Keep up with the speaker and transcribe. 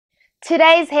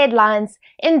Today's headlines: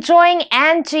 enjoying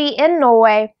Gee in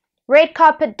Norway, red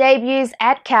carpet debuts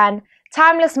at Cannes,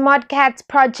 timeless Modcat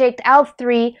Project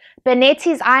L3,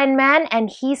 Benetti's Ironman, and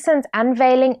Heesen's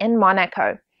unveiling in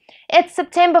Monaco. It's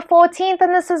September 14th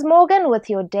and this is Morgane with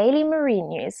your daily marine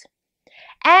news.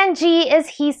 Gee is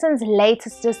Heesen's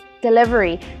latest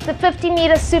delivery. The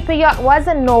 50-meter super yacht was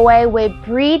in Norway, where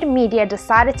Breed Media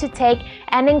decided to take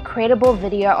an incredible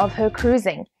video of her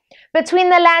cruising. Between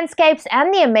the landscapes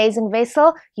and the amazing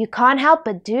vessel, you can't help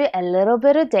but do a little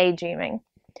bit of daydreaming.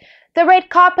 The red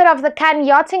carpet of the Cannes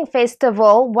Yachting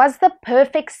Festival was the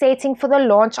perfect setting for the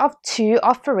launch of two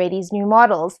of Ferretti's new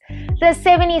models, the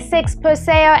 76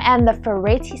 Perseo and the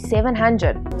Ferreti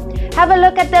 700. Have a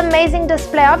look at the amazing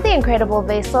display of the incredible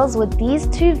vessels with these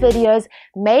two videos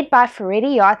made by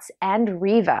Ferretti Yachts and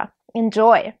Riva.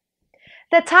 Enjoy!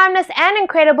 The timeless and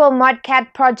incredible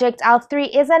Modcat Project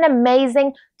L3 is an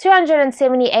amazing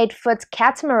 278-foot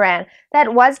catamaran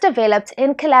that was developed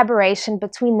in collaboration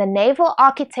between the naval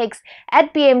architects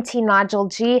at BMT Nigel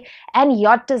Gee and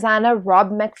yacht designer Rob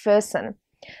McPherson.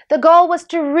 The goal was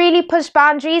to really push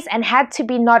boundaries and had to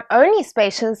be not only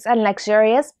spacious and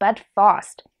luxurious, but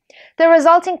fast. The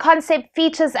resulting concept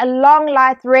features a long,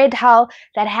 lithe red hull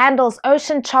that handles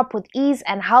ocean chop with ease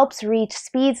and helps reach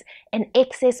speeds in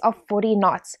excess of 40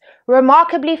 knots,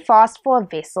 remarkably fast for a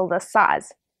vessel this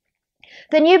size.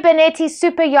 The new Benetti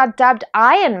super yacht dubbed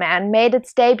Ironman made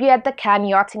its debut at the Cannes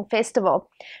Yachting Festival.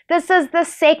 This is the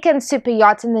second super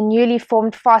yacht in the newly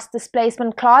formed fast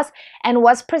displacement class and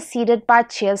was preceded by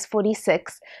Cheers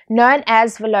 46, known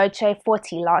as Veloce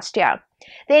 40 last year.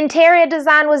 The interior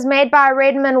design was made by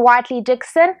Redmond Whiteley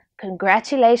Dixon.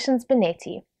 Congratulations,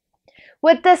 Benetti.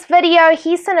 With this video,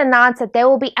 Heesen announced that they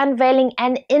will be unveiling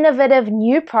an innovative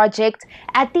new project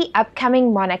at the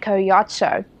upcoming Monaco Yacht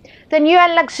Show. The new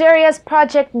and luxurious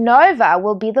Project Nova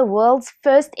will be the world's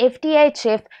first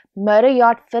FDHF motor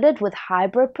yacht fitted with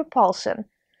hybrid propulsion.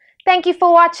 Thank you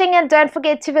for watching and don't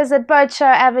forget to visit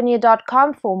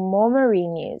boatshowavenue.com for more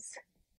marine news.